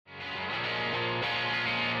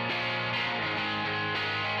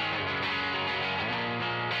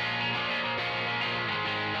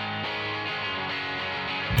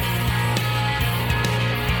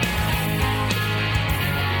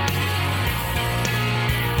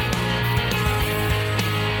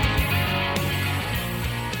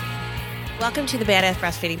Welcome to the Badass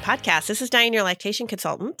Breastfeeding Podcast. This is Diane, your lactation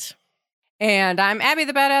consultant. And I'm Abby,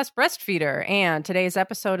 the Badass Breastfeeder. And today's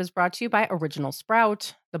episode is brought to you by Original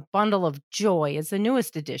Sprout. The Bundle of Joy is the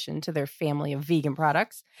newest addition to their family of vegan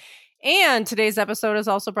products. And today's episode is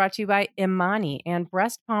also brought to you by Imani and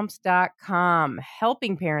breastpumps.com,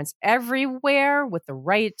 helping parents everywhere with the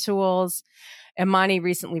right tools. Imani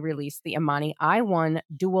recently released the Imani i1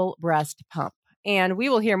 Dual Breast Pump. And we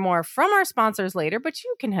will hear more from our sponsors later, but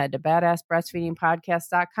you can head to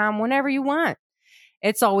badassbreastfeedingpodcast.com whenever you want.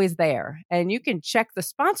 It's always there. And you can check the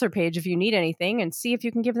sponsor page if you need anything and see if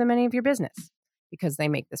you can give them any of your business because they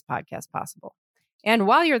make this podcast possible. And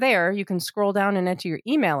while you're there, you can scroll down and enter your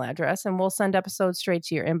email address and we'll send episodes straight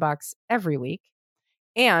to your inbox every week.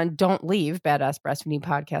 And don't leave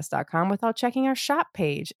badassbreastfeedingpodcast.com without checking our shop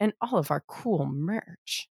page and all of our cool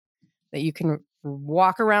merch that you can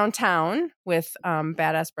walk around town with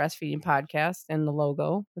Badass Breastfeeding Podcast and the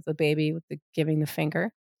logo with the baby with the giving the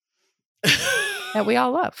finger that we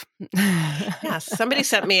all love. Yes, somebody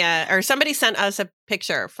sent us a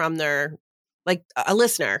picture from their, like a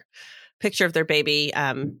listener, picture of their baby,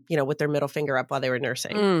 with their middle finger up while they were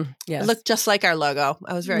nursing. Yes. It looked just like our logo.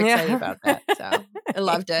 I was very excited about that. So I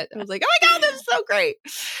loved it. I was like, oh my God, this is so great.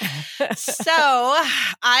 So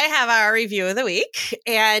I have our review of the week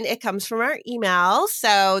and it comes from our email.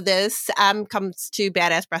 So this comes to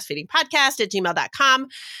badassbreastfeedingpodcast@gmail.com.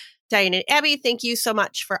 Diane and Abby, thank you so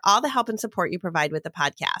much for all the help and support you provide with the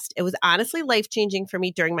podcast. It was honestly life-changing for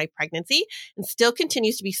me during my pregnancy and still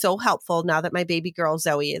continues to be so helpful now that my baby girl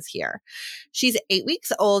Zoe is here. She's 8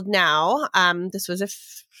 weeks old now. This was a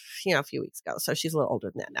few weeks ago, so she's a little older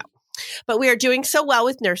than that now. But we are doing so well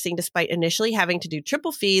with nursing despite initially having to do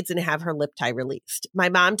triple feeds and have her lip tie released. My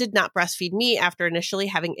mom did not breastfeed me after initially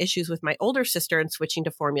having issues with my older sister and switching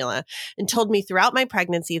to formula and told me throughout my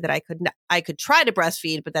pregnancy that I could try to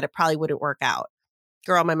breastfeed, but that it probably wouldn't work out.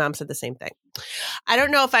 Girl, my mom said the same thing. I don't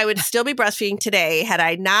know if I would still be breastfeeding today had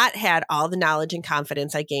I not had all the knowledge and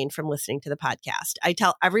confidence I gained from listening to the podcast. I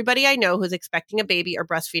tell everybody I know who's expecting a baby or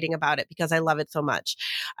breastfeeding about it because I love it so much.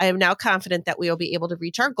 I am now confident that we will be able to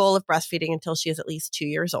reach our goal of breastfeeding until she is at least 2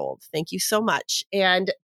 years old. Thank you so much.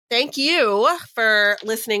 And thank you for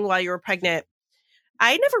listening while you were pregnant.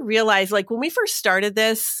 I never realized, like when we first started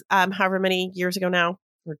this, however many years ago now,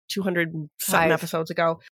 or 200 something episodes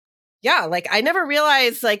ago. Yeah, like I never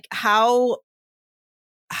realized like how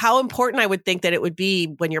important I would think that it would be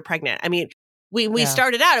when you're pregnant. I mean, we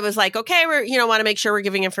started out, it was like, okay, we're, want to make sure we're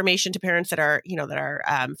giving information to parents that are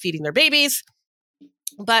feeding their babies.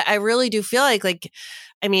 But I really do feel like,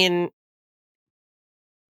 I mean,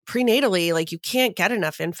 prenatally, like you can't get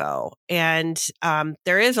enough info. And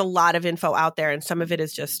there is a lot of info out there and some of it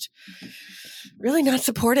is just really not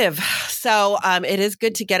supportive. So it is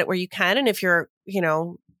good to get it where you can. And if you're,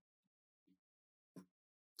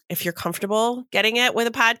 if you're comfortable getting it with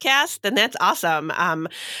a podcast, then that's awesome. I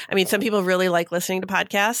mean, some people really like listening to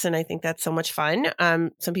podcasts and I think that's so much fun.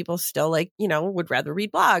 Some people still would rather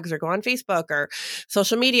read blogs or go on Facebook or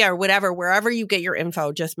social media or whatever, wherever you get your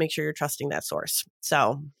info, just make sure you're trusting that source.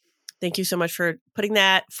 So thank you so much for putting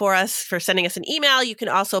that for us, for sending us an email. You can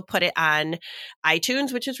also put it on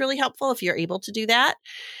iTunes, which is really helpful if you're able to do that.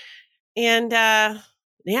 And now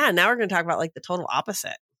we're going to talk about like the total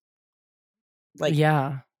opposite. Like,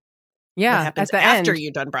 yeah, what happens at the after end,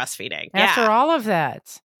 you're done breastfeeding. after all of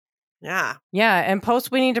that. Yeah. Yeah. And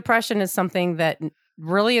post-weaning depression is something that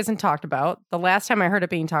really isn't talked about. The last time I heard it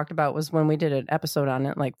being talked about was when we did an episode on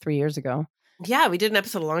it like 3 years ago. Yeah, we did an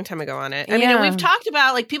episode a long time ago on it. I mean, and we've talked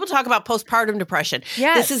about, like, people talk about postpartum depression.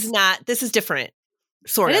 Yes. This is different.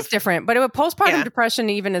 It is different, but postpartum depression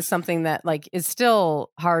even is something that like is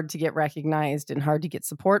still hard to get recognized and hard to get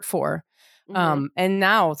support for. Mm-hmm. And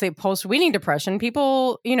now say post-weaning depression,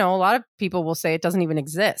 people, a lot of people will say it doesn't even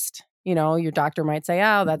exist. Your doctor might say,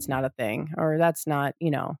 oh, that's not a thing, or that's not,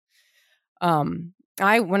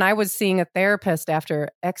 when I was seeing a therapist after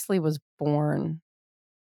Exley was born,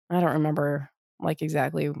 I don't remember like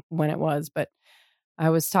exactly when it was, but I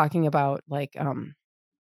was talking about like,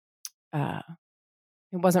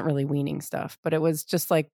 it wasn't really weaning stuff, but it was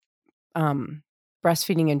just like,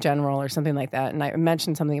 breastfeeding in general or something like that. And I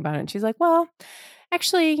mentioned something about it and she's like, well,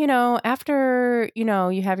 actually, after,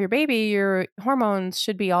 you have your baby, your hormones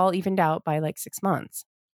should be all evened out by like 6 months.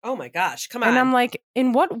 Oh my gosh. Come on. And I'm like,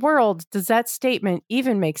 in what world does that statement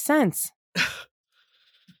even make sense?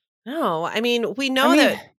 No, I mean, we know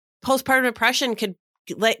that postpartum depression could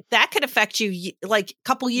affect you like a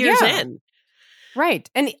couple years in. Right.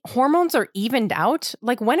 And hormones are evened out.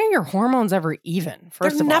 Like, when are your hormones ever even?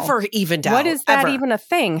 They're never evened out. What is that even a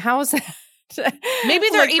thing? How is that? Maybe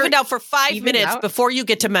they're Like, evened out for 5 evened minutes out? before you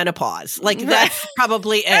get to menopause. Like that's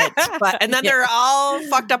probably it. And then Yeah. they're all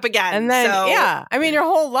fucked up again. And then, so, yeah, I mean, your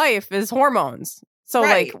whole life is hormones. So,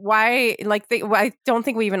 Right. like, why? Like, I don't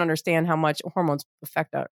think we even understand how much hormones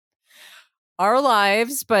affect our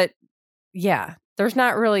lives. But yeah, there's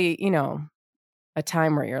not really, a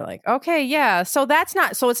time where you're like, okay, yeah, so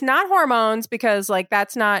it's not hormones because, like,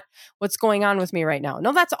 that's not what's going on with me right now.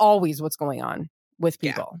 No, that's always what's going on with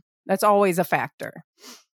people. That's always a factor.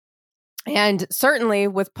 And certainly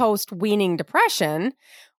with post-weaning depression,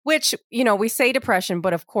 which, we say depression,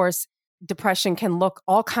 but of course, depression can look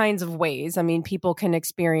all kinds of ways. I mean, people can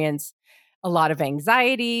experience a lot of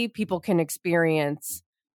anxiety. People can experience,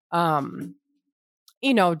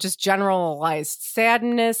 just generalized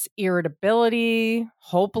sadness, irritability,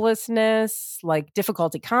 hopelessness, like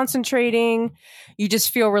difficulty concentrating. You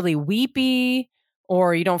just feel really weepy,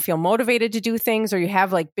 or you don't feel motivated to do things, or you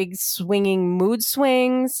have like big swinging mood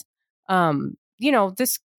swings.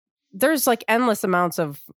 There's like endless amounts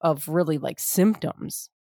of really like symptoms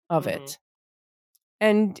of it.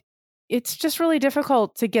 And it's just really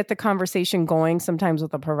difficult to get the conversation going sometimes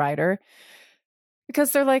with a provider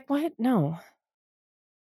because they're like, what? No,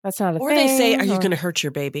 that's not a thing. Or they say, are you going to hurt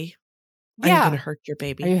your baby? Yeah. Are you going to hurt your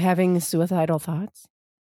baby? Are you having suicidal thoughts?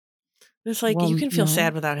 It's like, you can feel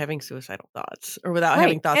sad without having suicidal thoughts or without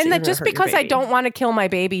having thoughts. And that just because I don't want to kill my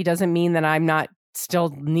baby doesn't mean that I'm not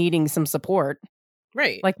still needing some support.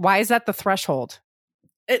 Right. Like, why is that the threshold?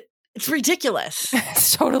 It's ridiculous.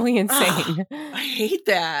 It's totally insane. I hate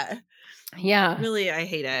that. Yeah. Really, I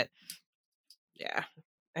hate it. Yeah.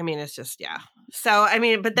 I mean, it's just, yeah. So, I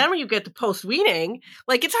mean, but then when you get to post-weaning,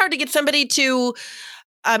 like, it's hard to get somebody to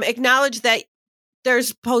acknowledge that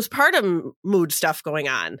there's postpartum mood stuff going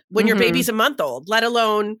on when your baby's a month old, let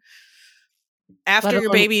alone after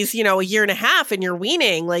your baby's, a year and a half and you're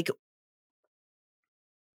weaning. Like,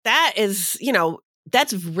 that is,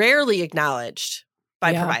 that's rarely acknowledged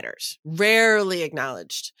by providers, rarely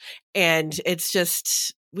acknowledged. And it's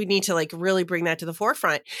just, we need to like really bring that to the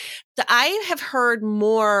forefront. I have heard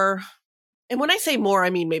more, and when I say more, I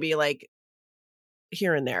mean maybe like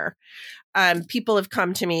here and there. People have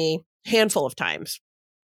come to me a handful of times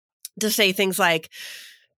to say things like,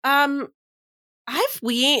 I've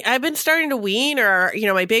been starting to wean, or,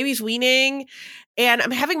 my baby's weaning and I'm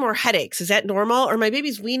having more headaches. Is that normal? Or my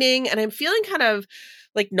baby's weaning and I'm feeling kind of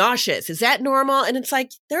like nauseous. Is that normal? And it's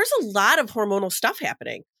like, there's a lot of hormonal stuff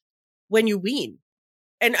happening when you wean.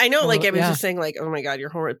 And I know, like, I was just saying, like, oh my God, you're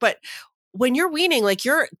hormonal. But when you're weaning, like,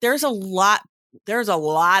 there's a lot of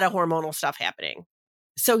hormonal stuff happening.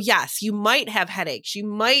 So yes, you might have headaches. You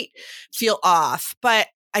might feel off, but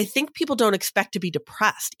I think people don't expect to be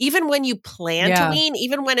depressed. Even when you plan to wean,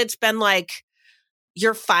 even when it's been like,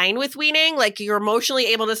 you're fine with weaning, like you're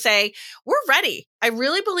emotionally able to say, we're ready. I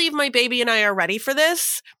really believe my baby and I are ready for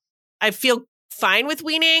this. I feel fine with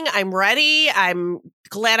weaning. I'm ready. I'm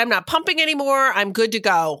glad I'm not pumping anymore. I'm good to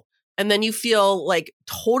go. And then you feel like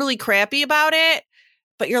totally crappy about it,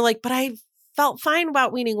 but you're like, but I felt fine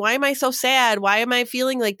about weaning. Why am I so sad? Why am I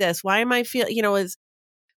feeling like this? Why am I feeling,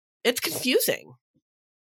 it's confusing.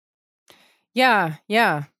 Yeah.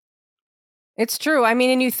 Yeah. It's true. I mean,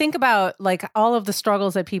 and you think about like all of the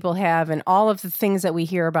struggles that people have and all of the things that we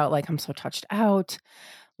hear about, like, I'm so touched out.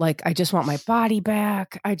 Like, I just want my body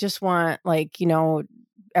back. I just want, like,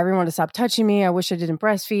 everyone to stop touching me. I wish I didn't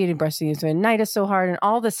breastfeed, and breastfeeding at night is so hard and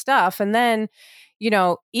all this stuff. And then,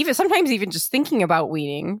 even sometimes even just thinking about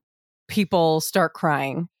weaning, people start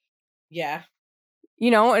crying. Yeah.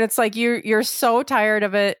 And it's like you're so tired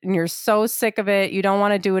of it and you're so sick of it. You don't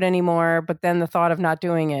want to do it anymore. But then the thought of not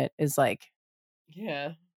doing it is like,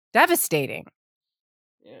 devastating.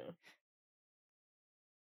 Yeah.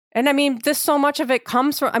 And I mean, so much of it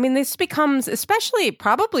comes from, I mean, this becomes especially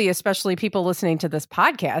people listening to this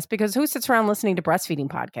podcast, because who sits around listening to breastfeeding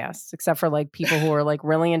podcasts except for like people who are like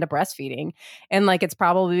really into breastfeeding, and like it's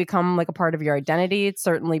probably become like a part of your identity. It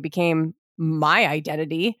certainly became my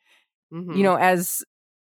identity,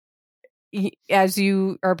 as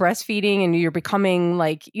you are breastfeeding and you're becoming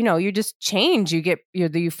like, you just change,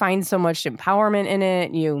 you find so much empowerment in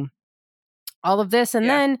it, all of this.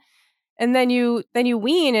 And then you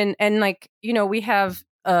wean and like, we have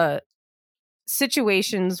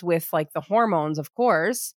situations with like the hormones, of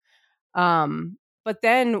course. But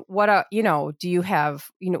then what, do you have,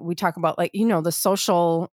 we talk about like, the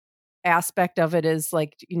social aspect of it is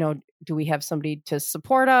like, do we have somebody to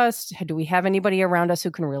support us? Do we have anybody around us who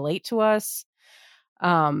can relate to us?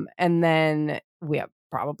 And then we have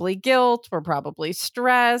probably guilt. We're probably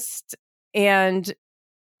stressed, and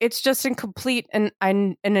it's just an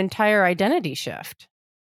entire identity shift.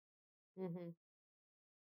 Mm-hmm.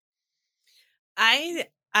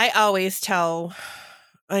 I always tell,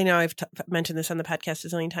 I know I've mentioned this on the podcast a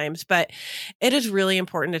zillion times, but it is really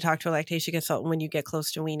important to talk to a lactation consultant when you get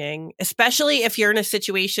close to weaning, especially if you're in a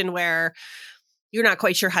situation where you're not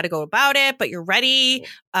quite sure how to go about it, but you're ready.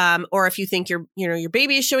 Or if you think your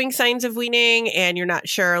baby is showing signs of weaning and you're not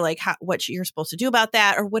sure like what you're supposed to do about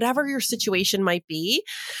that, or whatever your situation might be,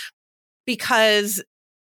 because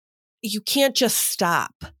you can't just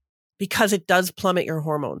stop, because it does plummet your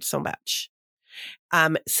hormones so much.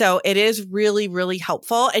 So it is really, really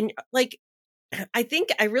helpful. And like, I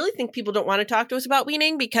really think people don't want to talk to us about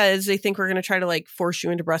weaning because they think we're going to try to like force you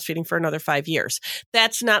into breastfeeding for another 5 years.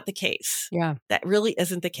 That's not the case. Yeah. That really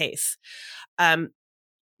isn't the case.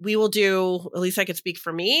 We will do, at least I could speak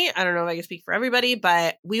for me. I don't know if I can speak for everybody,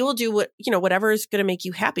 but we will do whatever is going to make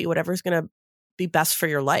you happy, whatever is going to be best for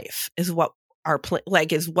your life is what our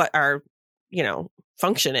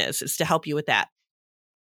function is to help you with that.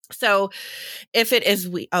 So if it is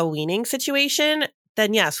a weaning situation,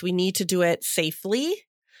 then yes, we need to do it safely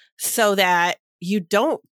so that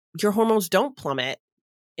your hormones don't plummet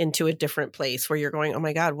into a different place where you're going, oh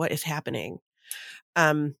my God, what is happening?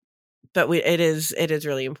 But it is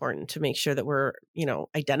really important to make sure that we're,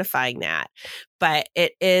 identifying that. But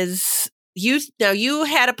it is, you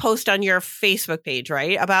had a post on your Facebook page,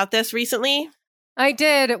 right, about this recently? I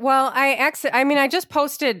did. Well, I just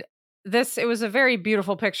posted this. It was a very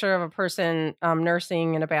beautiful picture of a person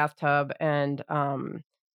nursing in a bathtub, and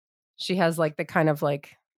she has like the kind of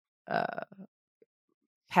like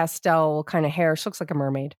pastel kind of hair. She looks like a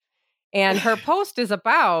mermaid. And her post is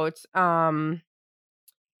about well,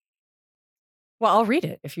 I'll read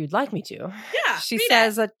it if you'd like me to. Yeah. She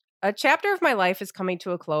says, a chapter of my life is coming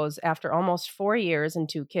to a close after almost 4 years and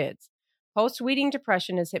 2 kids. Post-weaning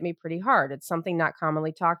depression has hit me pretty hard. It's something not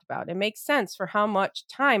commonly talked about. It makes sense for how much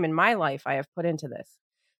time in my life I have put into this.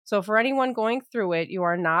 So for anyone going through it, you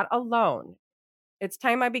are not alone. It's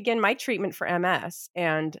time I begin my treatment for MS,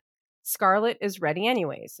 and Scarlett is ready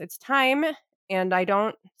anyways. It's time, and I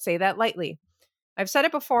don't say that lightly. I've said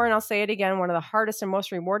it before, and I'll say it again. One of the hardest and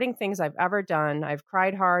most rewarding things I've ever done. I've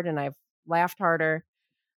cried hard, and I've laughed harder.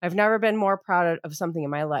 I've never been more proud of something in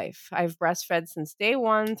my life. I've breastfed since day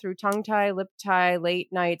one through tongue tie, lip tie, late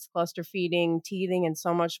nights, cluster feeding, teething, and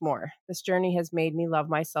so much more. This journey has made me love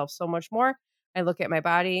myself so much more. I look at my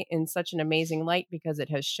body in such an amazing light because it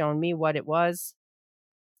has shown me what it was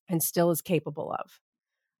and still is capable of.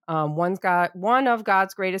 One of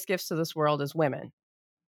God's greatest gifts to this world is women.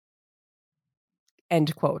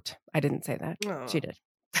 End quote. I didn't say that. Oh. She did.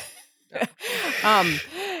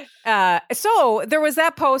 So there was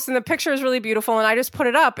that post, and the picture is really beautiful, and I just put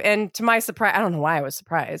it up, and to my surprise, I don't know why I was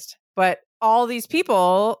surprised, but all these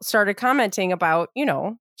people started commenting about,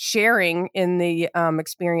 sharing in the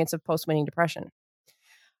experience of post-weaning depression.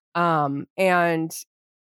 And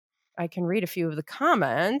I can read a few of the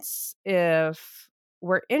comments if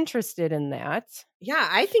we're interested in that. Yeah,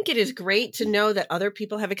 I think it is great to know that other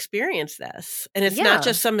people have experienced this, and it's not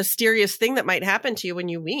just some mysterious thing that might happen to you when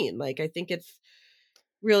you wean. Like, I think it's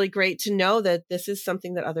really great to know that this is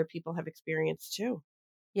something that other people have experienced too.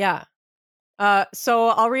 Yeah. So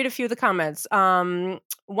I'll read a few of the comments.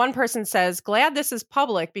 One person says, glad this is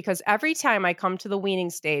public because every time I come to the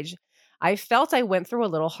weaning stage, I felt I went through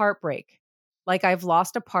a little heartbreak, like I've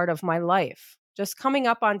lost a part of my life. Just coming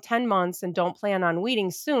up on 10 months and don't plan on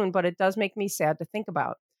weaning soon, but it does make me sad to think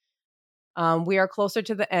about. We are closer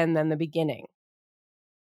to the end than the beginning.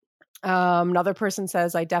 Another person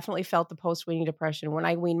says, I definitely felt the post-weaning depression when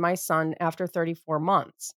I weaned my son after 34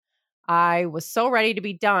 months. I was so ready to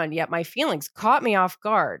be done, yet my feelings caught me off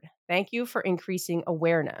guard. Thank you for increasing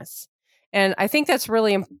awareness. And I think that's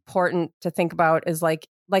really important to think about is like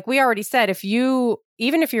we already said, even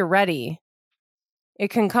if you're ready, it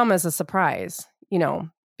can come as a surprise,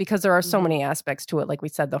 because there are so many aspects to it. Like we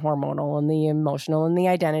said, the hormonal and the emotional and the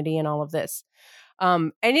identity and all of this.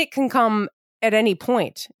 And it can come at any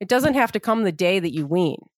point. It doesn't have to come the day that you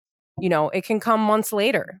wean. It can come months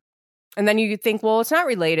later. And then you think, well, it's not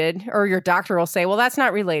related. Or your doctor will say, well, that's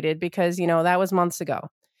not related because, that was months ago.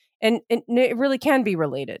 And it really can be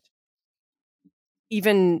related.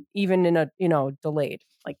 Even in a, delayed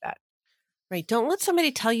like that. Right. Don't let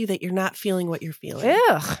somebody tell you that you're not feeling what you're feeling.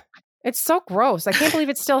 Ugh. It's so gross. I can't believe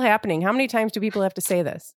it's still happening. How many times do people have to say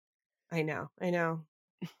this? I know.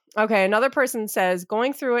 Okay, another person says,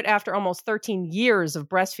 going through it after almost 13 years of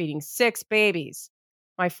breastfeeding 6 babies.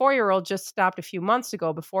 My 4-year-old just stopped a few months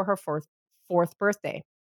ago before her fourth birthday.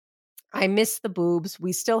 I miss the boobs.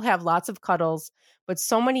 We still have lots of cuddles, but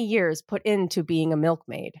so many years put into being a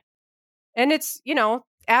milkmaid. And it's,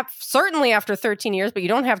 certainly after 13 years, but you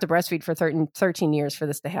don't have to breastfeed for 13 years for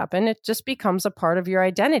this to happen. It just becomes a part of your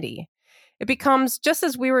identity. It becomes, just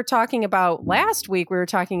as we were talking about last week, we were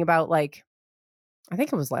talking about like, I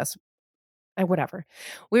think it was whatever.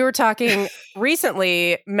 We were talking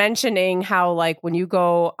recently mentioning how like when you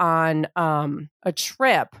go on a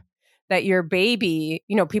trip that your baby,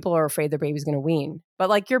 people are afraid their baby's going to wean, but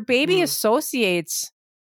like your baby associates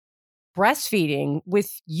breastfeeding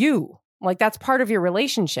with you. Like that's part of your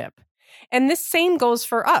relationship. And this same goes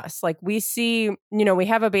for us. Like we see, we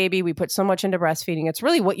have a baby, we put so much into breastfeeding. It's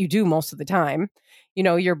really what you do most of the time.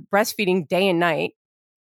 You're breastfeeding day and night,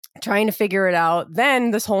 trying to figure it out.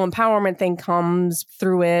 Then this whole empowerment thing comes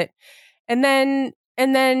through it. And then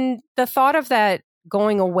the thought of that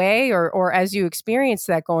going away or as you experience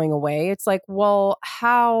that going away, it's like, well,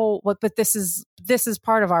 but this is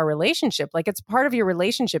part of our relationship. Like it's part of your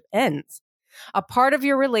relationship ends. A part of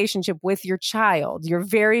your relationship with your child, your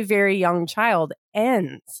very, very young child,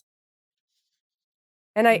 ends.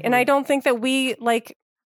 And I don't think that we like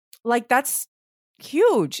that's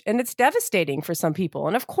huge, and it's devastating for some people.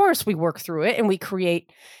 And of course we work through it and we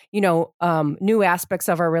create, new aspects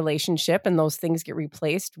of our relationship, and those things get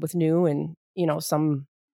replaced with new and, some,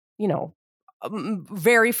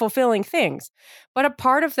 very fulfilling things. But a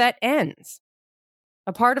part of that ends.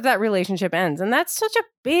 A part of that relationship ends. And that's such a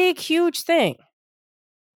big, huge thing.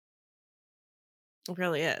 It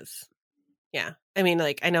really is. Yeah. I mean,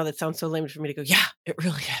 like, I know that sounds so lame for me to go, yeah, it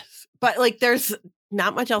really is. But like, there's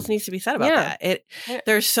not much else needs to be said about that.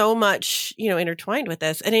 There's so much, intertwined with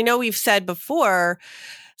this. And I know we've said before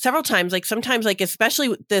several times, like sometimes, like, especially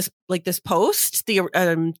with this post, the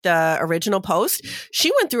original post,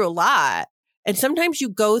 she went through a lot. And sometimes you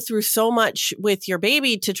go through so much with your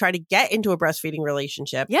baby to try to get into a breastfeeding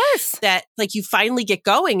relationship. Yes. That like you finally get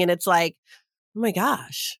going and it's like, oh my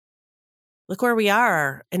gosh, look where we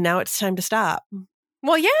are. And now it's time to stop.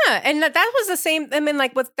 Well, yeah. And that was the same. I mean,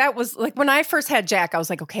 like that was like when I first had Jack, I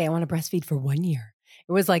was like, okay, I want to breastfeed for 1 year.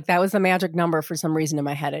 It was like, that was the magic number for some reason in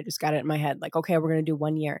my head. I just got it in my head. Like, okay, we're going to do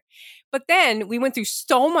 1 year. But then we went through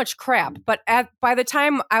so much crap. But by the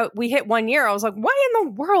time we hit 1 year, I was like, why in the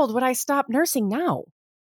world would I stop nursing now?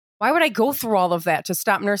 Why would I go through all of that to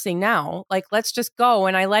stop nursing now? Like, let's just go.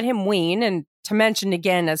 And I let him wean. And to mention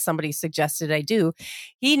again, as somebody suggested I do,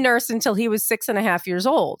 he nursed until he was 6.5 years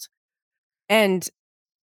old. And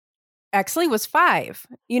Exley was 5.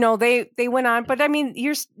 They went on, but I mean,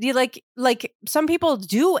 you like some people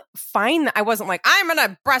do find that I wasn't like, I'm going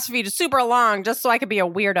to breastfeed super long just so I could be a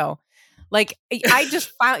weirdo. Like I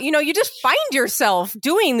just found, you just find yourself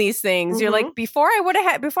doing these things. You're like, before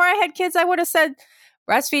I had kids, I would have said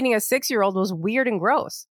breastfeeding a 6-year-old was weird and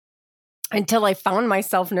gross until I found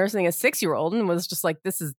myself nursing a 6-year-old and was just like,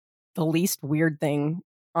 this is the least weird thing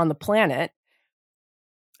on the planet.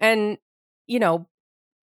 And,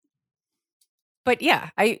 but yeah,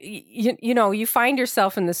 you find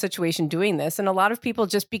yourself in this situation doing this, and a lot of people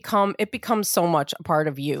just becomes so much a part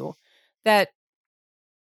of you that,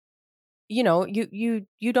 you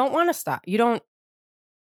don't want to stop. A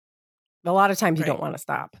lot of times you don't want to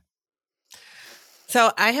stop.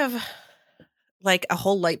 So I have like a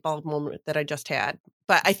whole light bulb moment that I just had,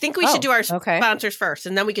 but I think we should do our sponsors first,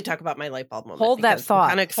 and then we could talk about my light bulb moment. Hold that thought. I'm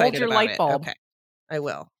kind of excited. Hold your light bulb. Okay, I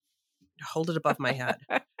will hold it above my head.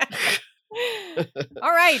 All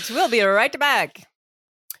right, we'll be right back.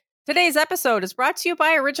 Today's episode is brought to you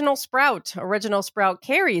by Original Sprout. Original Sprout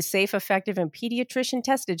carries safe, effective, and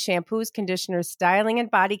pediatrician-tested shampoos, conditioners, styling, and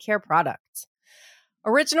body care products.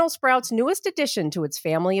 Original Sprout's newest addition to its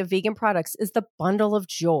family of vegan products is the Bundle of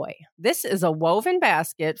Joy. This is a woven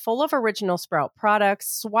basket full of Original Sprout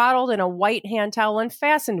products, swaddled in a white hand towel and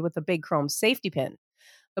fastened with a big chrome safety pin.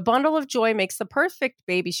 The Bundle of Joy makes the perfect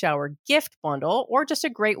baby shower gift bundle, or just a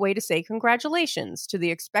great way to say congratulations to the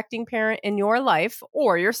expecting parent in your life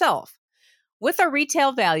or yourself. With a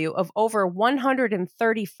retail value of over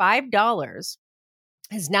 $135,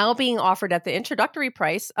 is now being offered at the introductory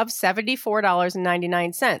price of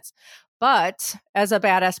 $74.99. But as a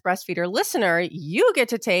Badass Breastfeeder listener, you get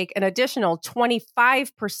to take an additional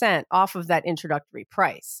 25% off of that introductory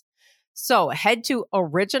price. So head to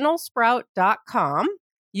originalsprout.com.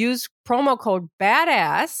 Use promo code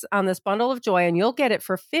BADASS on this Bundle of Joy, and you'll get it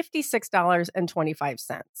for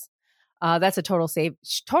 $56.25. That's a total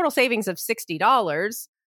savings of $60,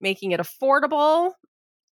 making it affordable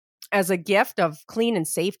as a gift of clean and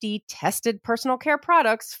safety tested personal care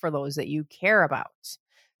products for those that you care about.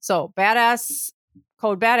 So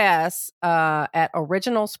code BADASS at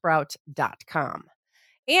originalsprout.com.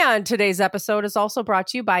 And today's episode is also brought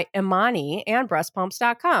to you by Imani and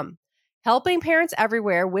breastpumps.com. Helping parents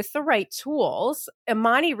everywhere with the right tools,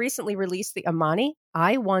 Imani recently released the Imani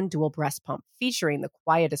i1 dual breast pump, featuring the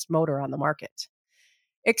quietest motor on the market.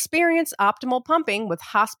 Experience optimal pumping with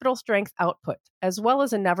hospital strength output, as well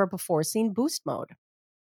as a never before seen boost mode.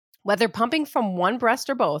 Whether pumping from one breast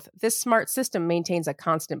or both, this smart system maintains a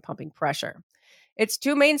constant pumping pressure. Its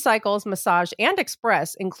 2 main cycles, massage and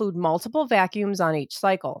express, include multiple vacuums on each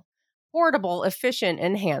cycle. Portable, efficient,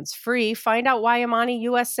 and hands-free. Find out why Imani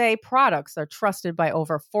USA products are trusted by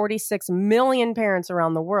over 46 million parents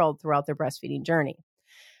around the world throughout their breastfeeding journey.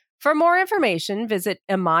 For more information, visit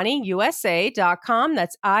ImaniUSA.com.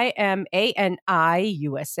 That's IMANI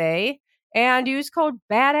USA. And use code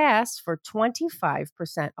BADASS for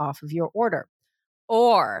 25% off of your order.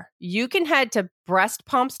 Or you can head to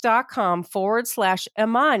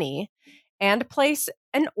breastpumps.com/Imani and place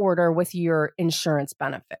an order with your insurance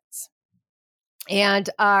benefits. And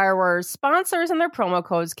our sponsors and their promo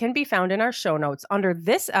codes can be found in our show notes under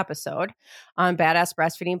this episode on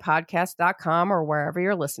badassbreastfeedingpodcast.com or wherever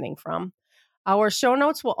you're listening from. Our show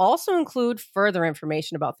notes will also include further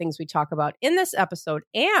information about things we talk about in this episode,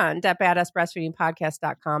 and at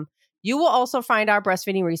badassbreastfeedingpodcast.com, you will also find our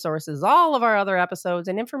breastfeeding resources, all of our other episodes,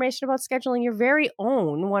 and information about scheduling your very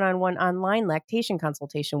own one-on-one online lactation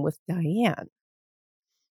consultation with Diane.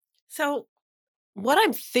 So what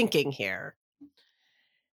I'm thinking here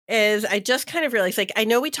is I just kind of realized, like, I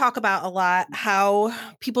know we talk about a lot how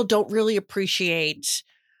people don't really appreciate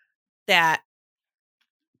that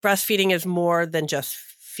breastfeeding is more than just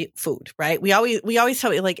food, right? We always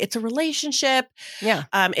tell you, like, it's a relationship. Yeah.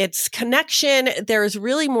 It's connection. There is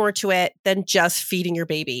really more to it than just feeding your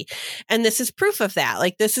baby. And this is proof of that.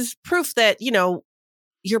 Like, this is proof that, you know,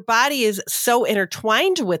 your body is so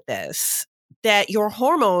intertwined with this that your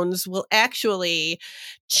hormones will actually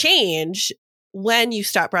change when you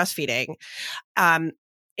stop breastfeeding.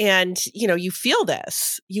 And, you know, you feel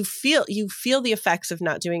this, you feel the effects of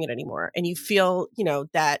not doing it anymore. And you feel, you know,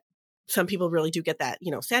 that some people really do get that, you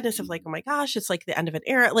know, sadness of like, oh my gosh, it's like the end of an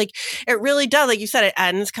era. Like, it really does. Like you said, it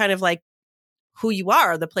ends kind of like who you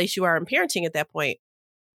are, the place you are in parenting at that point.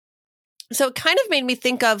 So it kind of made me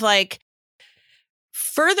think of like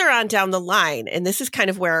further on down the line. And this is kind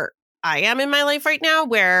of where I am in my life right now,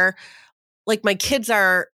 where like my kids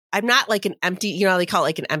are, I'm not like an empty, you know, they call it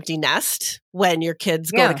like an empty nest when your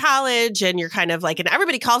kids go to college and you're kind of like, and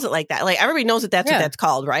everybody calls it like that. Like everybody knows that that's what that's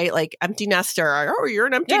called, right? Like empty nester. Or, oh, you're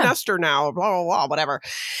an empty nester now, blah, blah, blah, whatever.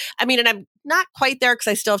 I mean, and I'm not quite there because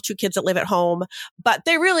I still have 2 kids that live at home, but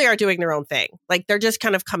they really are doing their own thing. Like they're just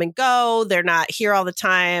kind of come and go. They're not here all the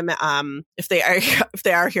time. If they are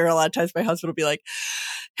here, a lot of times my husband will be like,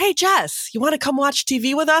 hey, Jess, you want to come watch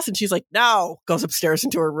TV with us? And she's like, no, goes upstairs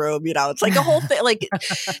into her room. You know, it's like a whole thing. Like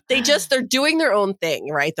they're doing their own thing,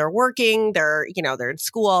 right? They're working, they're in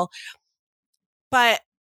school. But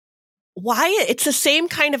why? It's the same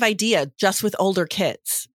kind of idea, just with older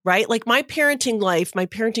kids, right? Like my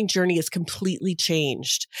parenting journey is completely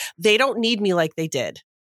changed. They don't need me like they did.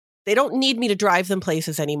 They don't need me to drive them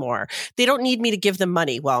places anymore. They don't need me to give them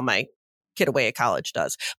money. Well, my kid away at college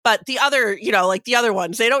does. But the other, you know, like the other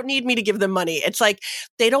ones, they don't need me to give them money. It's like,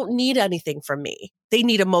 they don't need anything from me. They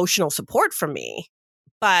need emotional support from me,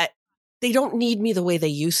 but they don't need me the way they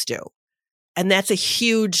used to. And that's a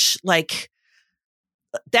huge, like,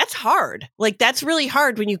 that's hard. Like, that's really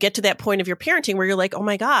hard when you get to that point of your parenting where you're like, oh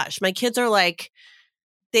my gosh, my kids are like,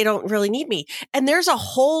 they don't really need me. And there's a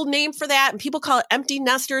whole name for that. And people call it empty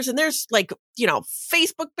nesters. And there's like, you know,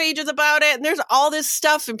 Facebook pages about it. And there's all this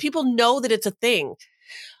stuff. And people know that it's a thing.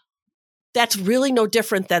 That's really no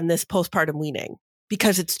different than this postpartum weaning,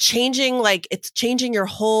 because it's changing your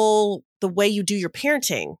whole, the way you do your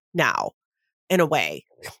parenting now in a way,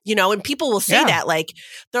 you know, and people will say that, like,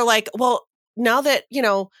 they're like, well, now that, you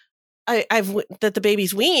know, that the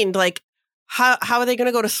baby's weaned, like, how are they going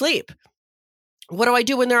to go to sleep? What do I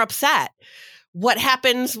do when they're upset? What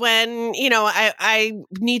happens when, you know, I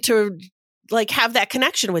need to like have that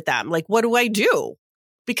connection with them? Like, what do I do?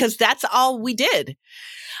 Because that's all we did.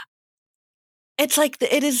 It's like,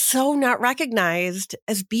 it is so not recognized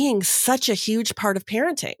as being such a huge part of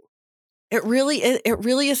parenting. It really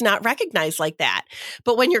is not recognized like that.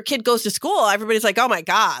 But when your kid goes to school, everybody's like, oh my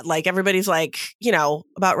God, like everybody's like, you know,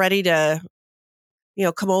 about ready to, you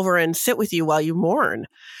know, come over and sit with you while you mourn.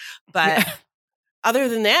 But other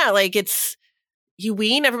than that, like, it's, you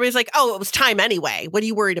wean, everybody's like, oh, it was time anyway. What are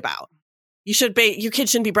you worried about? Your kid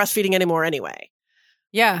shouldn't be breastfeeding anymore anyway.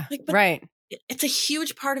 Yeah, like, right. It's a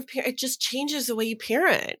huge part of it. Just changes the way you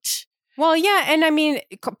parent. Well, yeah. And I mean,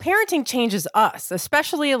 parenting changes us,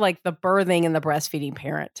 especially like the birthing and the breastfeeding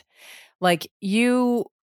parent. Like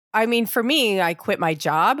I mean, for me, I quit my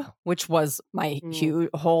job, which was my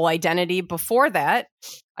whole identity before that.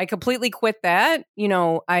 I completely quit that.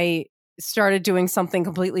 I started doing something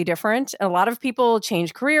completely different. A lot of people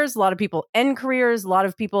change careers. A lot of people end careers. A lot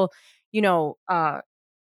of people,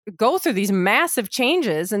 go through these massive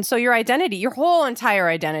changes. And so your whole entire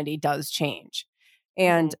identity does change.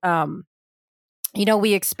 And,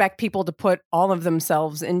 we expect people to put all of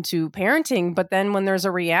themselves into parenting, but then when there's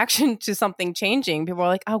a reaction to something changing, people are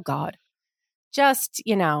like, oh God, just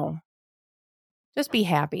be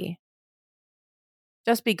happy.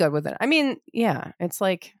 Just be good with it. I mean, yeah, it's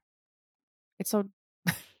like, it's so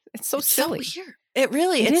silly. So weird.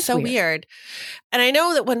 It's so weird. And I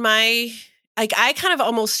know that when I kind of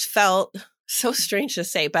almost felt, so strange to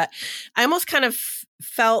say, but I almost kind of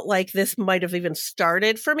felt like this might have even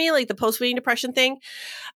started for me, like the post-weaning depression thing,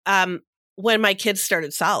 when my kids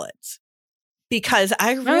started solids. Because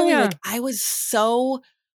I really, I was so,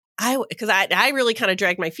 because I really kind of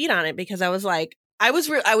dragged my feet on it, because I was like, I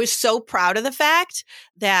was so proud of the fact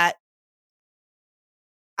that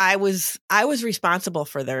I was responsible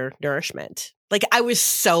for their nourishment. Like, I was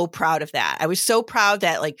so proud of that. I was so proud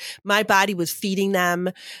that like my body was feeding them.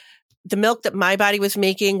 The milk that my body was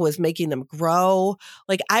making them grow.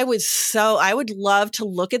 Like, I would love to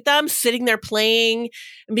look at them sitting there playing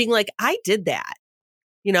and being like, I did that.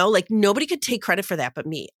 Like nobody could take credit for that but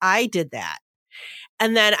me. I did that.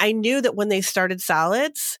 And then I knew that when they started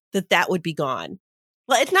solids, that would be gone.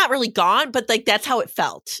 Well, it's not really gone, but like that's how it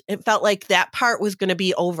felt. It felt like that part was going to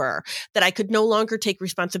be over, that I could no longer take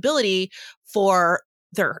responsibility for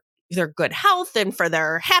their good health and for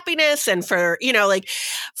their happiness and for,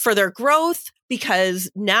 for their growth, because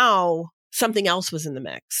now something else was in the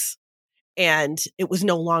mix and it was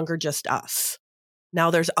no longer just us. Now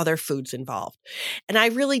there's other foods involved. And I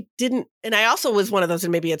really didn't. And I also was one of those,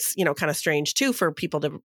 and maybe it's, kind of strange too for people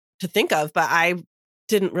to think of, but I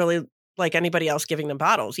didn't really like anybody else giving them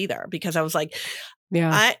bottles either, because I was like,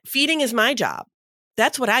 feeding is my job.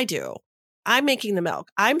 That's what I do. I'm making the milk.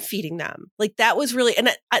 I'm feeding them. Like that was really, and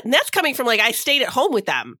that's coming from like, I stayed at home with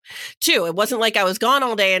them too. It wasn't like I was gone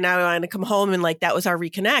all day and now I wanted to come home and like, that was our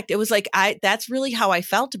reconnect. It was like, that's really how I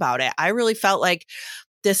felt about it. I really felt like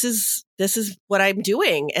this is what I'm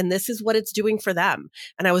doing and this is what it's doing for them.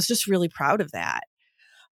 And I was just really proud of that.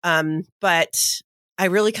 But I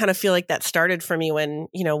really kind of feel like that started for me when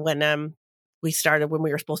we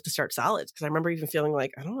were supposed to start solids. Cause I remember even feeling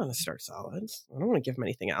like, I don't want to start solids. I don't want to give them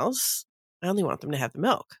anything else. I only want them to have the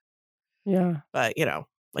milk. Yeah. But,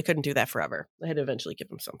 I couldn't do that forever. I had to eventually give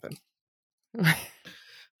them something.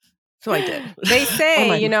 So I did. They say,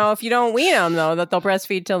 if you don't wean them, though, that they'll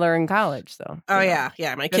breastfeed till they're in college. So. Oh, yeah.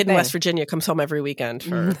 Yeah. My kid in West Virginia comes home every weekend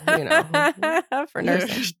for, for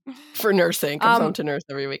nursing. For nursing. Comes home to nurse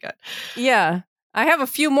every weekend. Yeah. I have a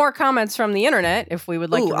few more comments from the internet if we would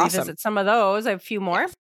like to revisit some of those. I have a few more.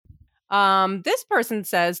 This person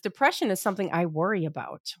says, depression is something I worry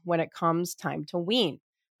about when it comes time to wean.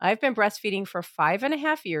 I've been breastfeeding for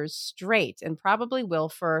 5.5 years straight and probably will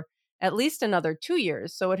for at least another 2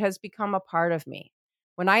 years. So it has become a part of me.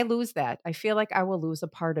 When I lose that, I feel like I will lose a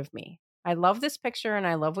part of me. I love this picture and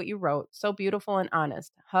I love what you wrote. So beautiful and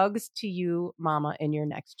honest. Hugs to you, Mama, in your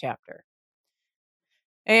next chapter.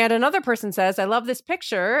 And another person says, I love this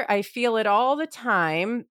picture. I feel it all the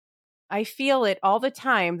time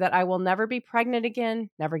that I will never be pregnant again,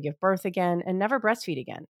 never give birth again, and never breastfeed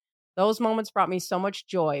again. Those moments brought me so much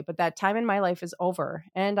joy, but that time in my life is over,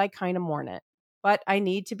 and I kind of mourn it. But I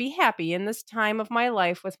need to be happy in this time of my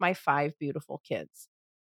life with my 5 beautiful kids.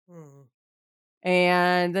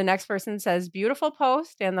 And the next person says, beautiful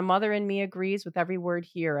post, and the mother in me agrees with every word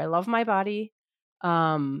here. I love my body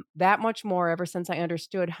that much more ever since I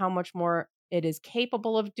understood how much more it is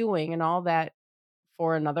capable of doing and all that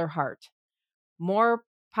for another heart. More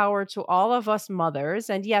power to all of us mothers.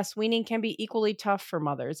 And yes, weaning can be equally tough for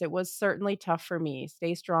mothers. It was certainly tough for me.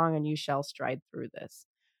 Stay strong and you shall stride through this.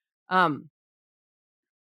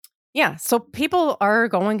 Yeah, so people are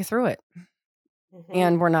going through it.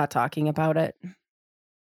 And we're not talking about it.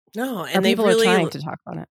 No, and people really are trying to talk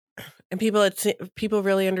about it. And people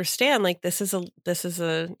really understand like this is a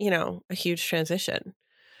a huge transition.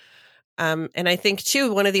 And I think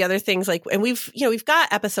too, one of the other things like, and we've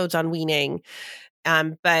got episodes on weaning,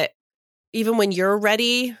 but even when you're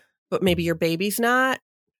ready, but maybe your baby's not,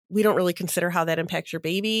 we don't really consider how that impacts your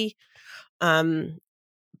baby.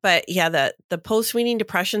 But yeah, the post-weaning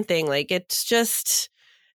depression thing, like it's just,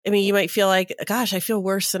 I mean, you might feel like, gosh, I feel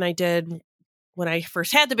worse than I did when I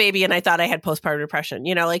first had the baby and I thought I had postpartum depression,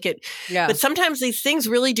 but sometimes these things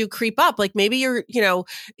really do creep up. Like maybe you're,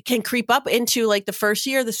 can creep up into like the first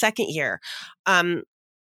year, the second year.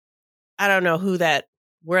 I don't know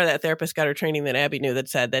where that therapist got her training that Abby knew that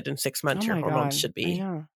said that in 6 months your hormones should be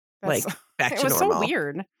like back to normal. It was so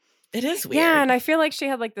weird. It is weird. Yeah, and I feel like she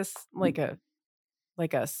had like this like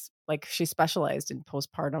she specialized in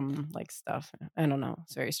postpartum like stuff. I don't know.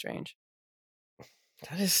 It's very strange.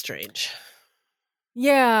 That is strange.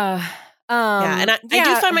 Yeah. And I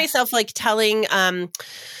do find myself like telling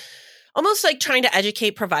almost like trying to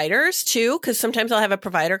educate providers too, because sometimes I'll have a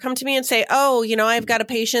provider come to me and say, oh, I've got a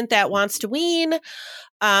patient that wants to wean,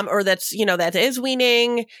 or that's, that is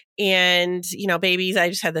weaning. And, babies, I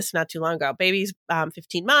just had this not too long ago, baby's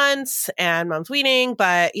 15 months and mom's weaning,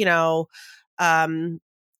 but,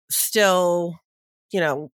 still,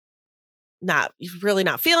 not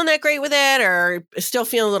feeling that great with it, or still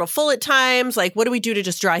feeling a little full at times. Like, what do we do to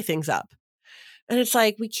just dry things up? And it's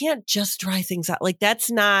like, we can't just dry things up. Like,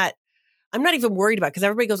 I'm not even worried about it, because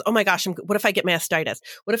everybody goes, oh my gosh, what if I get mastitis?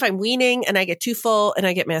 What if I'm weaning and I get too full and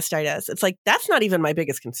I get mastitis? It's like, that's not even my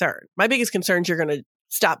biggest concern. My biggest concern is you're going to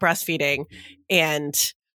stop breastfeeding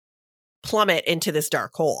and plummet into this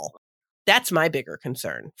dark hole. That's my bigger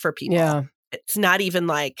concern for people. Yeah. It's not even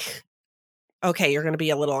like, okay, you're going to be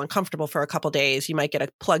a little uncomfortable for a couple days. You might get a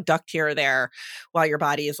plugged duct here or there while your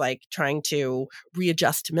body is like trying to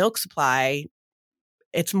readjust to milk supply.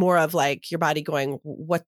 It's more of like your body going,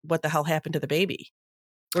 what the hell happened to the baby?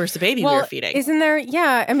 Where's the baby we were feeding? Isn't there?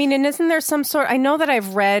 Yeah. I mean, and isn't there some sort, I know that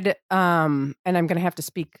I've read, and I'm going to have to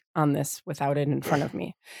speak on this without it in front of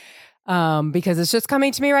me, because it's just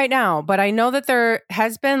coming to me right now. But I know that there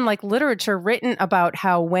has been like literature written about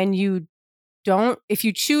how when if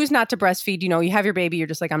you choose not to breastfeed, you have your baby, you're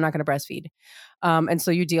just like, I'm not going to breastfeed. And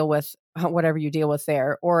so you deal with whatever you deal with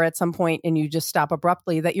there, or at some point and you just stop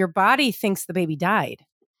abruptly, that your body thinks the baby died.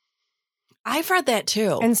 I've read that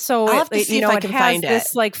too. And so I'll have to see if I can find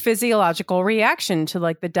this like physiological reaction to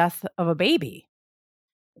like the death of a baby.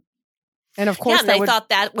 And of course, they thought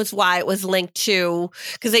that was why it was linked to,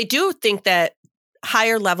 because they do think that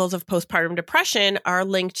higher levels of postpartum depression are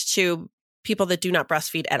linked to people that do not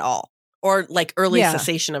breastfeed at all, or like early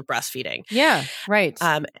cessation of breastfeeding. Yeah, right.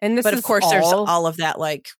 But of course, there's all of that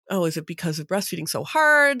like, oh, is it because of breastfeeding so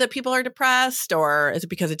hard that people are depressed? Or is it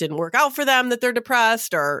because it didn't work out for them that they're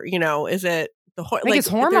depressed? Or, is it I think it's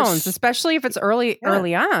hormones, especially if it's early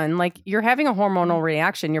on. Like, you're having a hormonal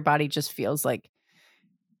reaction. Your body just feels like,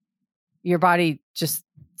 your body just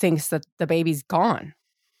thinks that the baby's gone.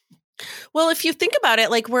 Well, if you think about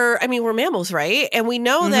it, like we're mammals, right? And we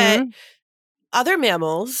know that other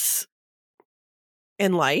mammals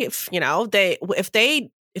in life, if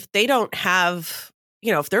they don't have,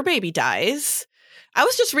 if their baby dies. I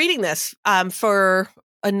was just reading this for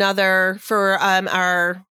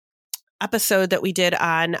our episode that we did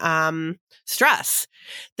on stress,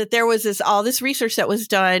 that there was all this research that was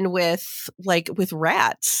done with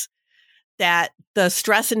rats, that the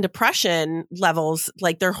stress and depression levels,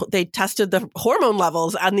 like they tested the hormone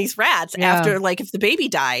levels on these rats after, like, if the baby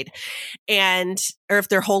died or if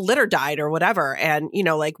their whole litter died or whatever, and,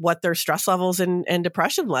 like what their stress levels and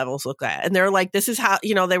depression levels look at. And they're like, this is how,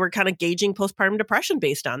 they were kind of gauging postpartum depression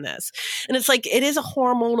based on this. And it's like, it is a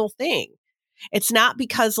hormonal thing. It's not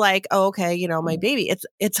because like, oh, okay, my baby,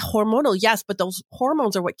 it's hormonal. Yes. But those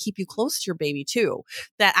hormones are what keep you close to your baby too.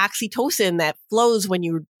 That oxytocin that flows when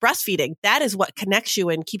you're breastfeeding, that is what connects you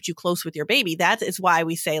and keeps you close with your baby. That is why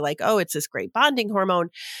we say like, oh, it's this great bonding hormone.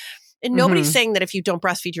 And nobody's saying that if you don't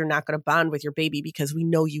breastfeed, you're not going to bond with your baby, because we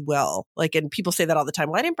know you will. Like, and people say that all the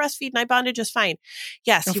time. Well, I didn't breastfeed and I bonded just fine.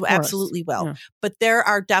 Yes, you absolutely will. Yeah. But there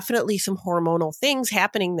are definitely some hormonal things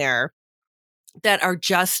happening there that are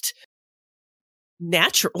just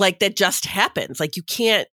natural, like that just happens. Like, you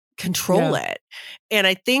can't control it. And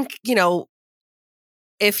I think,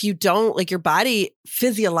 if you don't, like, your body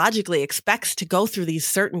physiologically expects to go through these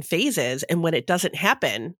certain phases. And when it doesn't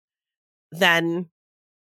happen, then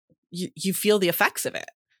you feel the effects of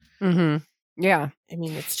it. Mm-hmm. Yeah. I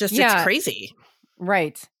mean, it's just, it's crazy.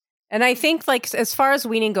 Right. And I think, like, as far as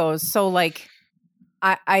weaning goes, so like,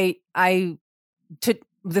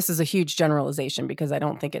 this is a huge generalization, because I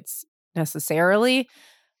don't think it's necessarily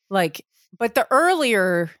like, but the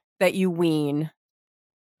earlier that you wean,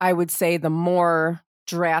 I would say the more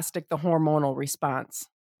drastic the hormonal response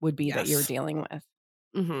would be that you're dealing with.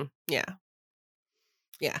 Mm-hmm. Yeah.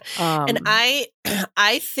 Yeah. And I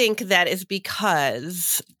think that is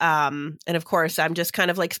because, and of course, I'm just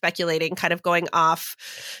kind of like speculating, kind of going off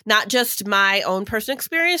not just my own personal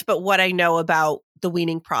experience, but what I know about the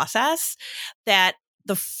weaning process, that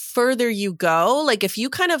the further you go, like if you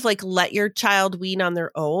kind of like let your child wean on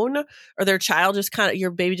their own, or their child just kind of, your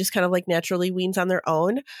baby just kind of like naturally weans on their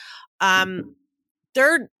own,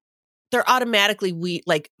 they're automatically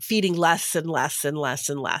feeding less and less and less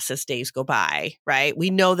and less as days go by, right? We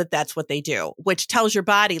know that that's what they do, which tells your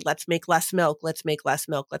body, let's make less milk, let's make less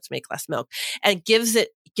milk, let's make less milk, and gives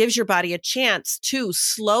your body a chance to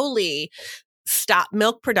slowly stop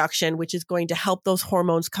milk production, which is going to help those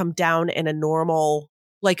hormones come down in a normal,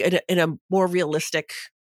 in a more realistic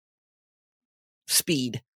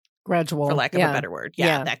speed. Gradual. For lack of a better word.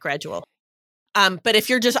 Yeah, that gradual. But if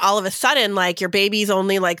you're just all of a sudden, your baby's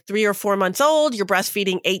only 3 or 4 months old, you're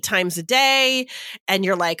breastfeeding 8 times a day, and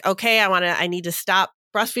you're like, okay, I need to stop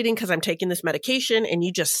breastfeeding because I'm taking this medication, and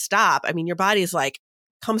you just stop. I mean, your body's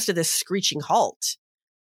comes to this screeching halt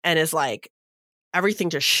and is everything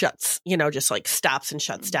just shuts, just stops and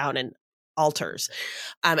shuts down and alters.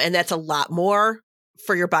 And that's a lot more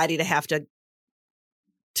for your body to have to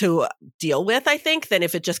deal with, I think, than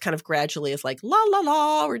if it just kind of gradually is la, la,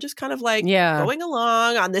 la. We're just kind of going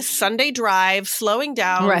along on this Sunday drive, slowing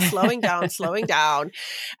down, slowing down, slowing down.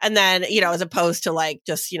 And then, as opposed to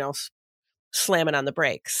just, slamming on the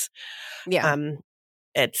brakes. Yeah.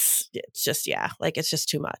 It's just, it's just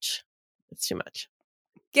too much. It's too much.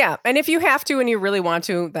 Yeah. And if you have to and you really want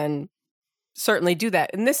to, then certainly do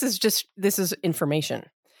that. And this is information.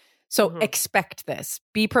 So expect this.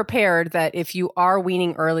 Be prepared that if you are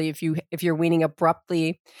weaning early, if you're weaning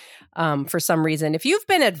abruptly for some reason, if you've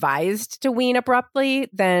been advised to wean abruptly,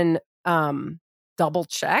 then double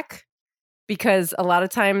check, because a lot of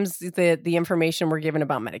times the information we're given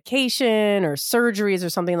about medication or surgeries or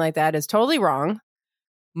something like that is totally wrong.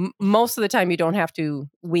 Most of the time, you don't have to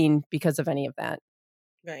wean because of any of that.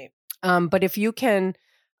 Right. But if you can,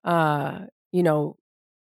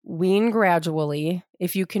 wean gradually,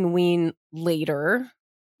 if you can wean later,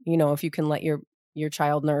 if you can let your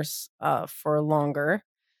child nurse for a longer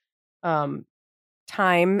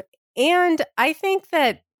time. And I think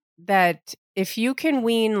that if you can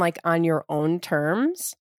wean on your own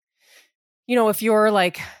terms, if you're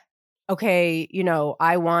okay,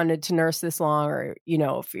 I wanted to nurse this long, or,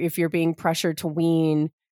 if you're being pressured to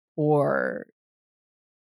wean or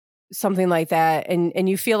something like that, and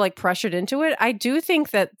you feel pressured into it, I do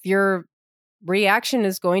think that your reaction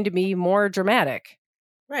is going to be more dramatic.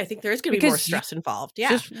 Right. I think there is going to be more stress involved.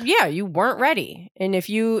 Yeah. You weren't ready. And if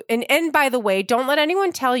you, and by the way, don't let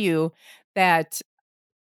anyone tell you that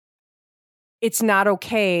it's not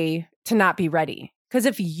okay to not be ready. Because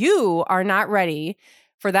if you are not ready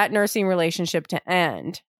for that nursing relationship to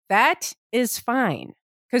end, that is fine.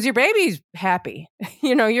 Because your baby's happy.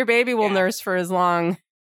 Your baby will nurse for as long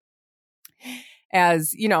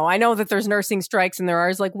as, I know that there's nursing strikes and there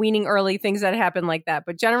are weaning early things that happen like that.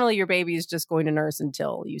 But generally your baby is just going to nurse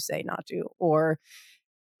until you say not to, or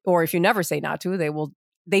if you never say not to,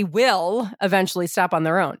 they will eventually stop on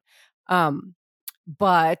their own.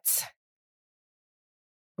 But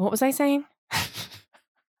what was I saying?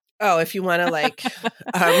 Oh, if you want to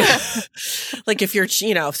if you're,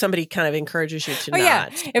 if somebody kind of encourages you to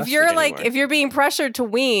not. If you're if you're being pressured to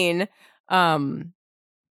wean,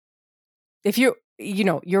 if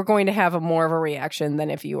you're going to have more of a reaction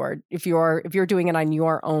than if you're doing it on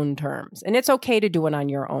your own terms. And it's okay to do it on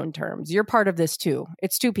your own terms. You're part of this too.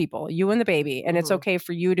 It's two people, you and the baby. And it's okay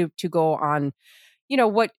for you to go on,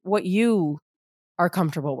 what you are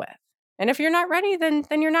comfortable with. And if you're not ready, then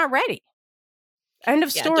you're not ready. End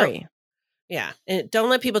of story. And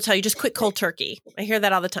don't let people tell you just quit cold turkey. I hear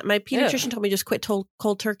that all the time. My pediatrician told me just quit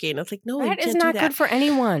cold turkey. And I was like, no, that you can't is not good for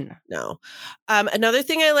anyone. No. Another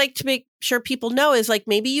thing I like to make sure people know is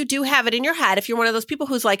maybe you do have it in your head. If you're one of those people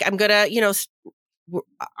who's I'm going to,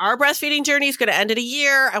 our breastfeeding journey is going to end in a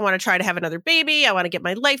year. I want to try to have another baby. I want to get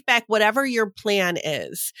my life back, whatever your plan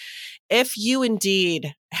is. If you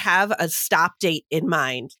indeed have a stop date in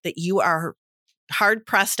mind that you are hard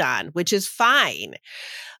pressed on, which is fine,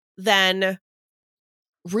 then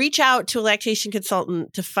reach out to a lactation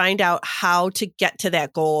consultant to find out how to get to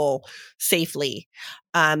that goal safely.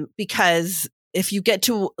 Because if you get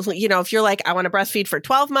to, if you're I want to breastfeed for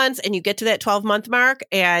 12 months and you get to that 12-month mark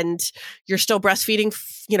and you're still breastfeeding,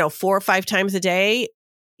 4 or 5 times a day,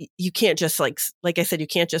 you can't just like I said, you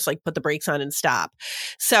can't just put the brakes on and stop.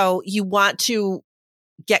 So you want to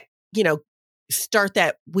get, start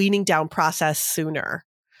that weaning down process sooner.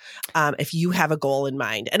 If you have a goal in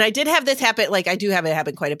mind. And I did have this happen, I do have it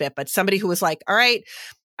happen quite a bit, but somebody who was all right,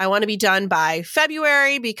 I want to be done by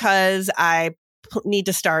February because I need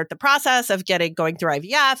to start the process of going through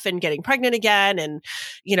IVF and getting pregnant again and,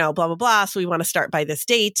 blah, blah, blah. So we want to start by this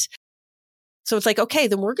date. So it's okay,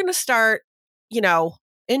 then we're going to start,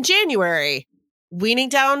 in January, weaning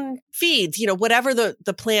down feeds, whatever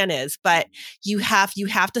the plan is, but you have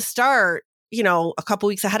to start a couple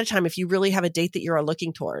weeks ahead of time if you really have a date that you're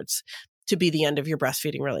looking towards to be the end of your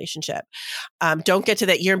breastfeeding relationship. Don't get to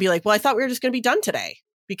that year and be like, well, I thought we were just going to be done today,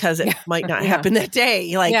 because it might not happen that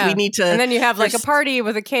day. Like we need to. And then you have like a party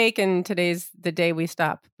with a cake and today's the day we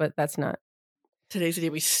stop, but that's not. Today's the day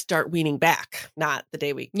we start weaning back, not the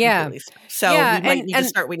day we completely stop. So we might need to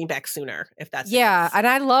start weaning back sooner if that's the case. And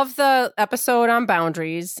I love the episode on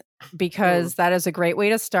boundaries because that is a great way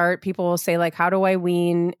to start. People will say like, how do I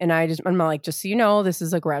wean? And I'm like, just so you know, this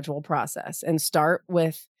is a gradual process, and start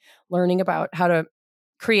with learning about how to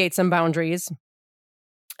create some boundaries.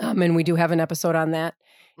 And we do have an episode on that.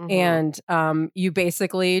 And you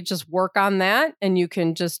basically just work on that, and you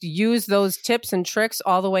can just use those tips and tricks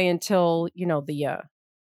all the way until, the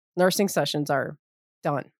nursing sessions are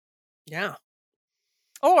done. Yeah.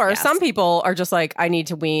 Or some people are just like, I need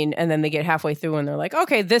to wean. And then they get halfway through and they're like,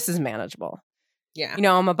 okay, this is manageable. Yeah.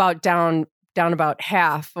 I'm about down about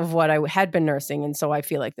half of what I had been nursing. And so I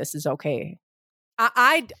feel like this is okay.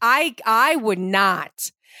 I would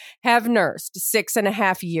not have nursed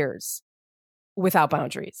 6.5 years without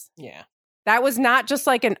boundaries. Yeah. That was not just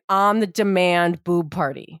like an on-the-demand boob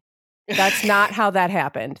party. That's not how that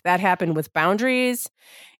happened. That happened with boundaries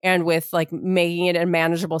and with like making it a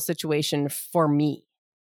manageable situation for me.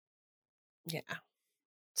 Yeah.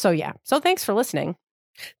 So thanks for listening.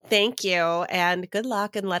 Thank you. And good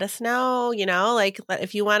luck, and let us know, like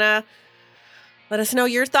if you want to let us know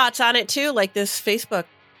your thoughts on it too, like this Facebook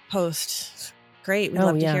post. Great. We'd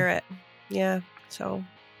love to hear it. Yeah. So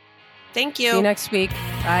thank you. See you next week.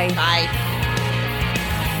 Bye. Bye.